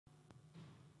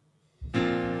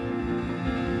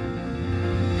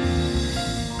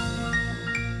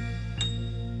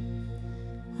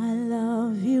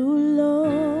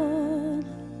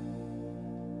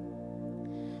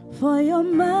For your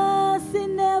mercy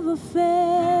never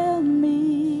failed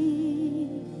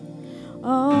me.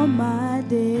 All my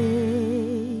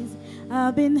days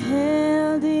I've been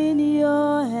held in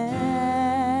your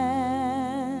hands.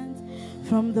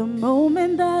 From the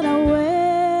moment that I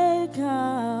wake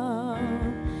up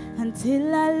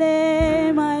until I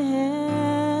lay my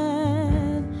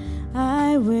head,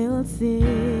 I will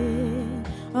sing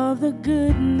of the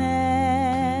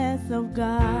goodness of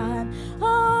God.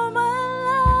 All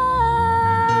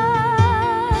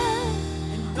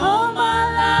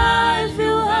my life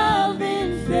you have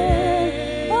been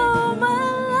faithful. All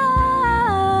my life,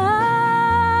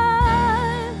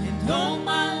 And all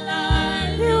my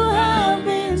life you have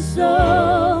been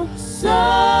so,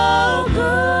 so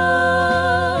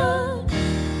good.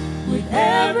 With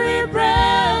every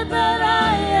breath that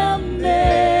I am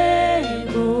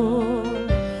able,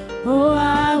 oh,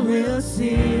 I will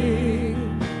sing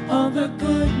of the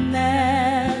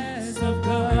goodness of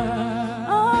God.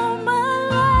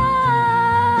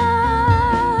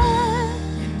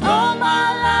 All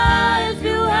my life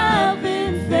you have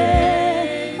been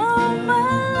faithful. All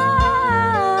my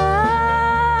life,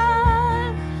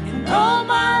 and all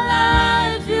my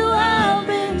life you have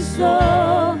been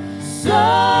so,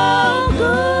 so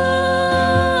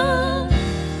good.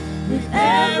 With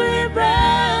every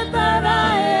breath that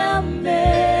I am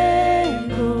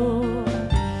able,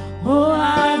 oh,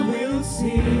 I will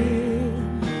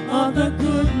sing of the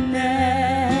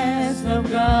goodness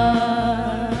of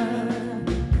God.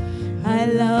 I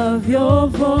love your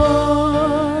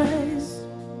voice.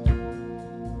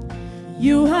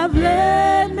 You have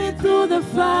led me through the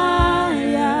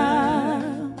fire.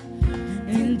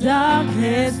 In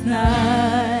darkest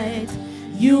night,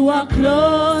 you are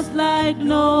close like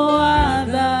no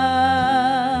other.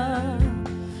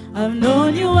 I've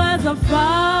known you as a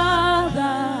father.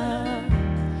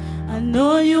 I've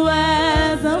known you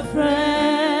as a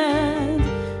friend.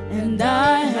 And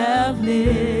I have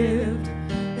lived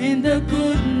in the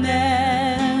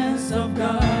goodness of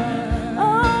God.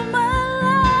 All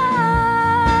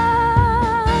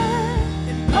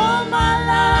my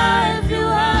life you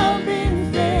have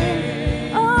been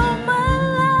faithful. All my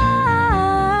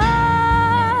life,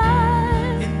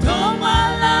 And all my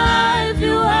life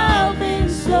you have been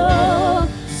so,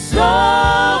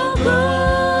 so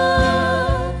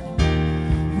good.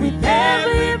 With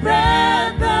every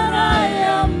breath that I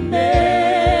am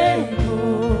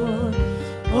able,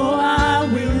 oh, I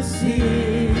will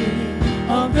sing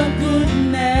of the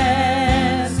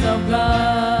goodness of God.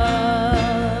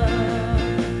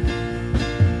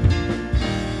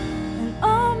 And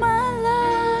all my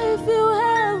life you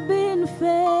have been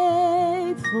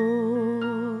faithful.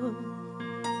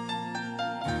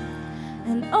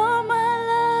 And all my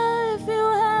life you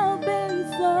have been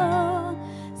so,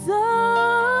 so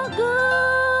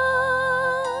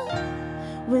good.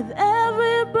 With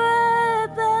every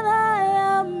breath that I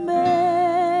am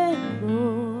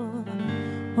able,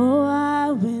 oh,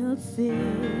 I will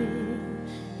sing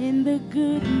in the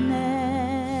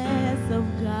goodness of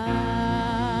God.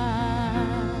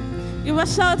 Give a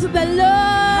shout to the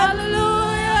Lord.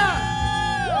 Hallelujah.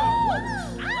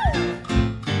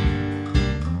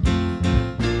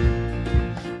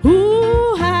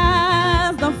 Who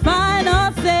has the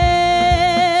final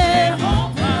say?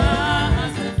 Jehovah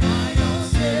has the final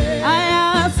say. I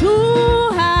ask,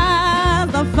 who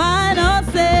has the final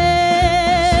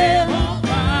say?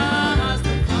 Jehovah has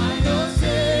the final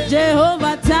say.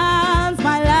 Jehovah turns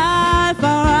my life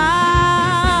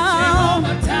around.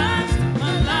 Jehovah turns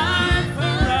my life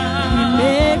around. He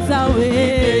makes a way